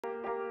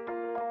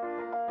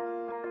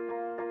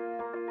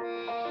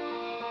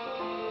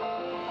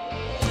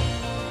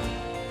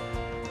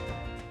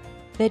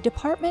The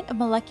Department of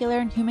Molecular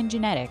and Human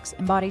Genetics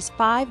embodies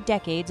 5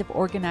 decades of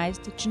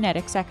organized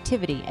genetics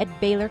activity at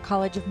Baylor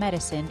College of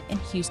Medicine in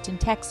Houston,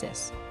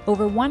 Texas.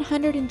 Over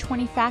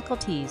 120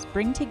 faculties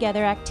bring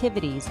together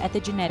activities at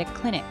the genetic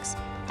clinics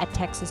at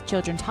Texas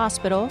Children's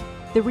Hospital,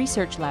 the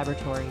research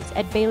laboratories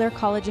at Baylor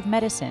College of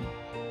Medicine,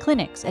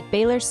 clinics at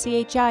Baylor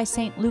CHI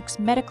St. Luke's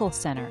Medical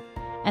Center,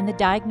 and the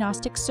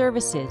diagnostic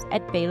services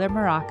at Baylor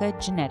Miraca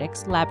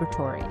Genetics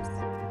Laboratories.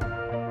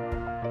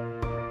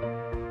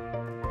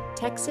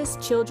 Texas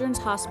Children's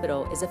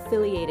Hospital is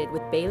affiliated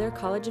with Baylor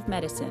College of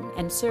Medicine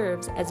and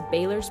serves as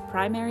Baylor's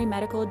primary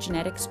medical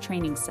genetics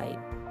training site.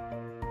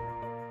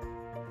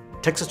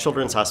 Texas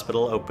Children's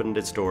Hospital opened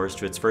its doors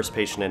to its first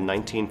patient in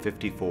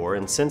 1954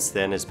 and since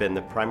then has been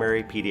the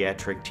primary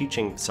pediatric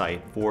teaching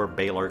site for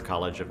Baylor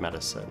College of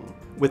Medicine.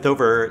 With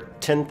over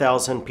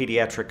 10,000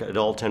 pediatric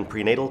adult and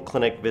prenatal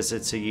clinic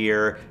visits a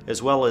year,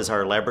 as well as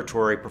our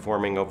laboratory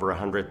performing over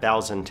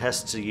 100,000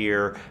 tests a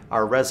year,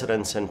 our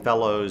residents and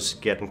fellows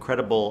get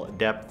incredible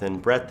depth and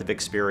breadth of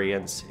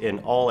experience in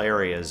all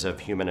areas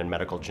of human and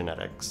medical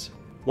genetics.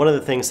 One of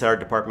the things that our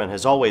department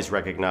has always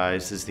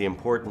recognized is the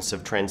importance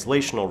of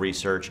translational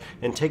research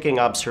and taking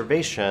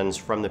observations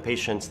from the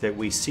patients that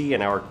we see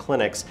in our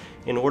clinics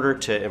in order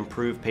to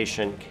improve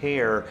patient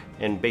care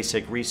and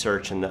basic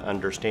research in the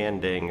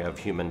understanding of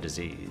human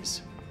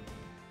disease.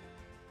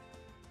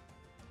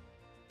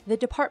 The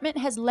department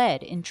has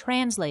led in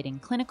translating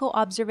clinical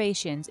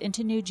observations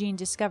into new gene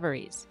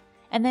discoveries,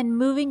 and then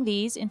moving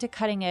these into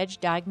cutting-edge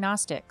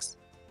diagnostics.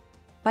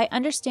 By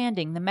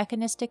understanding the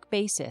mechanistic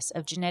basis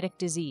of genetic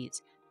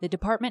disease, the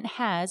department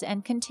has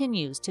and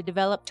continues to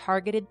develop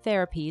targeted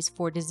therapies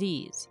for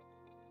disease.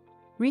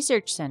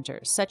 Research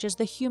centers such as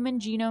the Human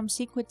Genome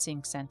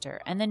Sequencing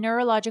Center and the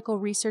Neurological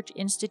Research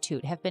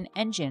Institute have been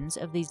engines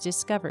of these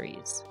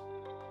discoveries.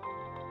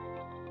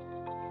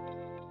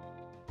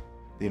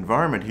 The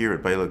environment here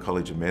at Baylor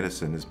College of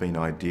Medicine has been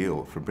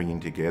ideal for bringing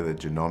together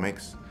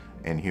genomics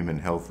and human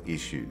health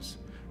issues.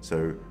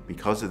 So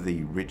because of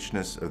the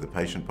richness of the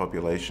patient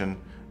population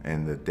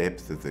and the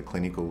depth of the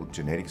clinical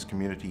genetics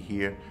community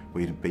here,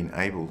 we've been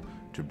able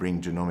to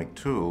bring genomic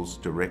tools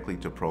directly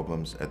to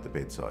problems at the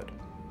bedside.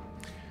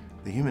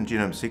 The Human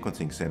Genome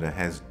Sequencing Center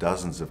has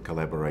dozens of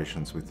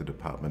collaborations with the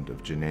Department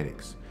of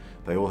Genetics.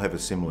 They all have a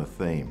similar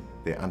theme.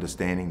 They're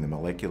understanding the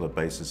molecular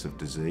basis of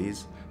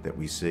disease that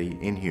we see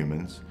in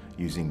humans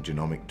using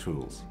genomic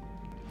tools.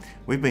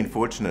 We've been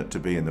fortunate to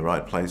be in the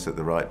right place at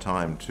the right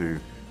time to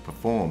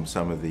perform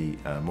some of the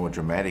more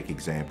dramatic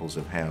examples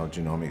of how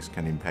genomics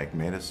can impact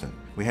medicine.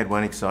 We had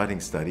one exciting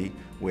study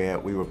where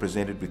we were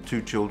presented with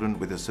 2 children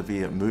with a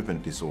severe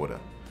movement disorder,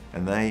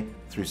 and they,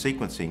 through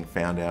sequencing,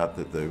 found out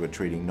that they were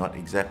treating not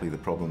exactly the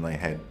problem they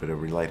had, but a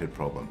related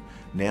problem.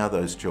 Now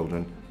those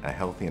children are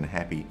healthy and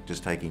happy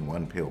just taking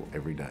 1 pill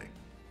every day.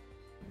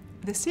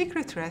 The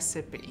secret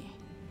recipe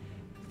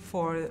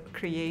for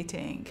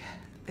creating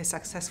a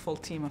successful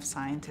team of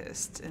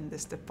scientists in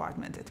this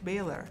department at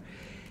Baylor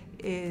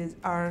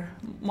are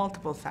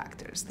multiple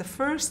factors. The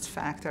first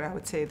factor, I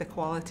would say, the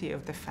quality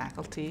of the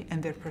faculty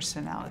and their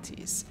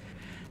personalities.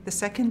 The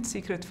second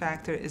secret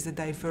factor is the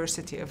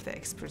diversity of the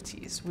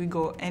expertise. We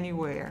go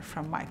anywhere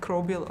from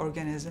microbial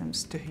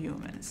organisms to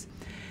humans.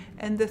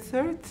 And the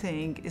third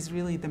thing is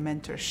really the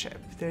mentorship.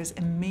 There's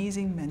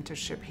amazing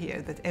mentorship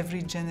here that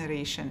every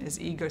generation is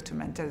eager to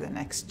mentor the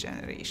next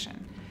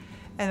generation.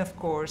 And of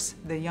course,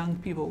 the young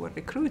people we're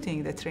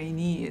recruiting, the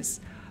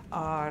trainees,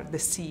 are the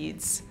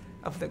seeds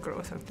of the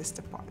growth of this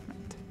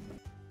department.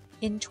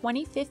 In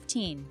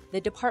 2015,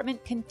 the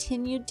department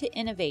continued to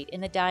innovate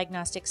in the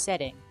diagnostic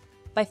setting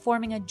by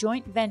forming a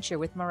joint venture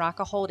with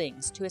Miraca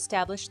Holdings to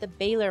establish the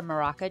Baylor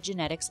Miraca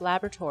Genetics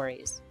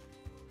Laboratories.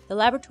 The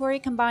laboratory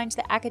combines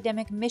the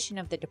academic mission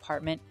of the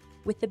department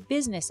with the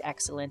business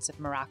excellence of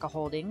Miraca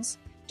Holdings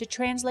to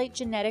translate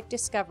genetic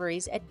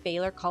discoveries at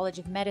Baylor College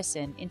of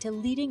Medicine into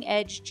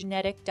leading-edge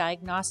genetic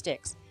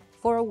diagnostics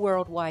for a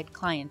worldwide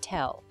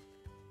clientele.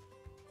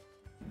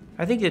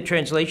 I think the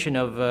translation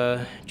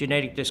of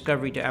genetic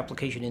discovery to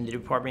application in the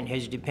department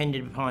has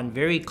depended upon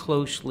very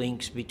close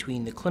links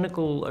between the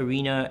clinical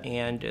arena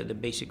and the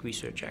basic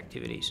research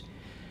activities.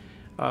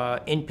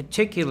 In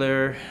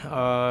particular,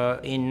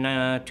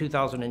 in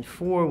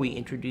 2004, we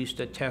introduced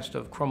a test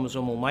of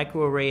chromosomal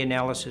microarray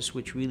analysis,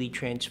 which really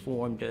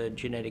transformed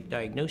genetic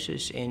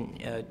diagnosis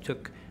and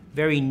took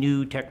very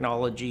new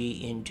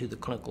technology into the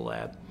clinical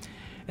lab.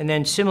 And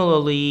then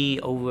similarly,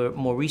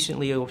 more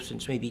recently,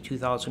 since maybe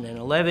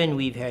 2011,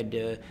 we've had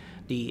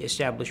the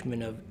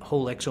establishment of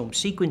whole exome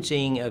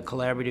sequencing, a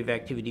collaborative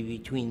activity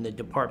between the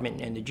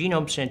department and the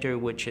Genome Center,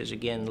 which has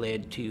again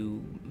led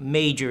to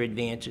major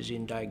advances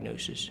in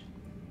diagnosis.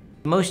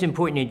 The most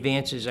important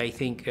advances, I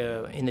think,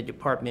 in the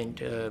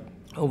department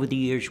over the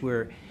years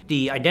were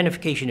the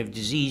identification of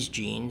disease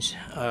genes,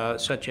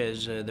 such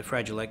as the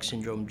Fragile X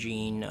syndrome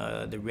gene,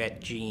 the Rett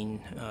gene,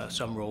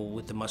 some role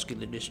with the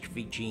muscular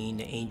dystrophy gene,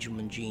 the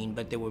Angelman gene,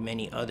 but there were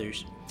many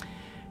others.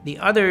 The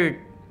other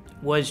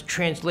was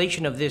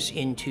translation of this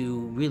into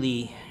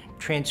really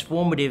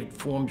transformative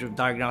forms of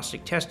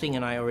diagnostic testing,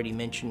 and I already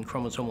mentioned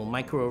chromosomal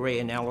microarray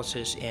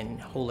analysis and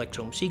whole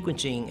exome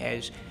sequencing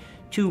as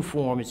two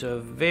forms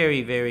of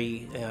very,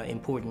 very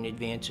important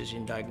advances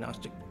in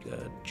diagnostic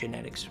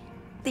genetics.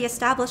 The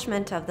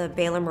establishment of the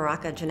Baylor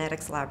Miraca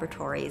Genetics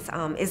Laboratories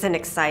is an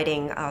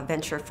exciting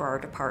venture for our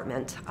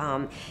department.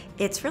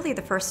 It's really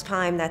the first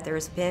time that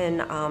there's been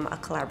a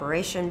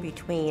collaboration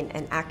between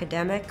an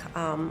academic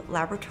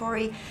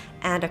laboratory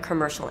and a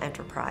commercial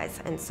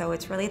enterprise. And so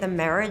it's really the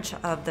marriage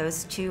of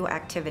those two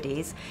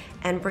activities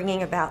and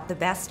bringing about the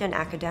best in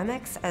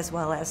academics as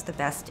well as the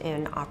best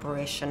in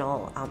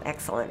operational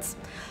excellence.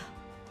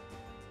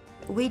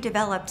 We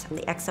developed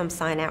the Exome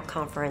Sign-Out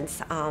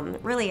Conference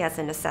really as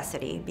a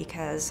necessity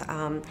because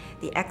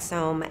the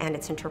exome and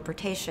its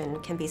interpretation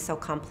can be so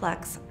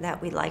complex that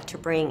we like to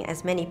bring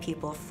as many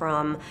people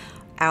from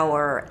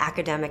our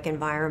academic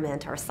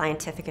environment, our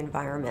scientific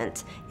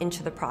environment,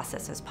 into the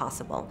process as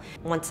possible.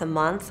 Once a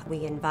month,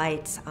 we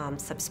invite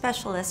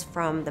subspecialists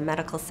from the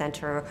medical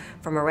center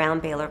from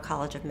around Baylor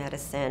College of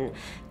Medicine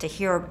to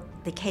hear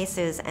the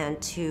cases and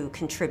to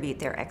contribute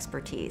their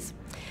expertise.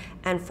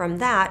 And from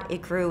that,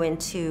 it grew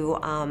into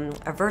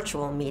a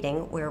virtual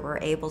meeting where we're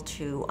able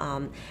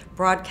to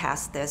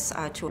broadcast this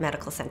to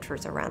medical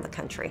centers around the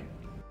country.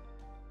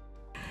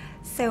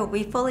 So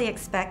we fully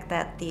expect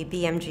that the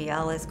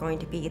BMGL is going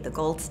to be the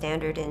gold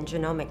standard in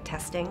genomic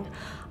testing.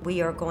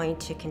 We are going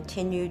to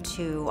continue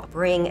to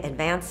bring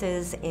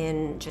advances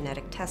in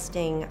genetic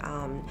testing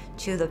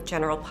to the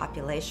general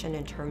population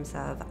in terms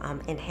of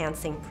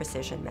enhancing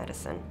precision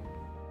medicine.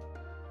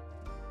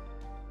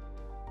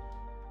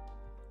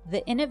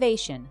 The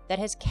innovation that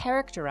has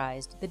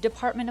characterized the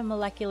Department of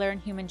Molecular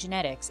and Human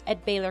Genetics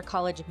at Baylor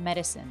College of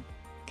Medicine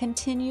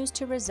continues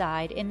to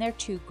reside in their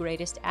two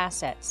greatest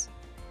assets,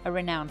 a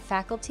renowned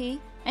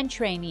faculty and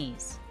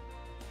trainees.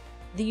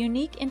 The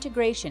unique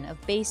integration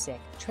of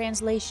basic,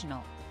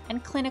 translational,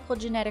 and clinical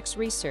genetics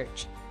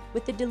research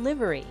with the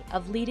delivery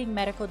of leading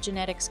medical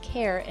genetics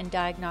care and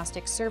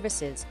diagnostic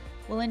services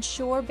will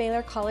ensure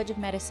Baylor College of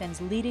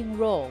Medicine's leading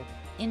role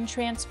in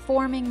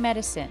transforming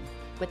medicine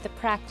with the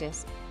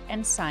practice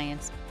and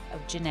science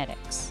of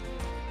genetics.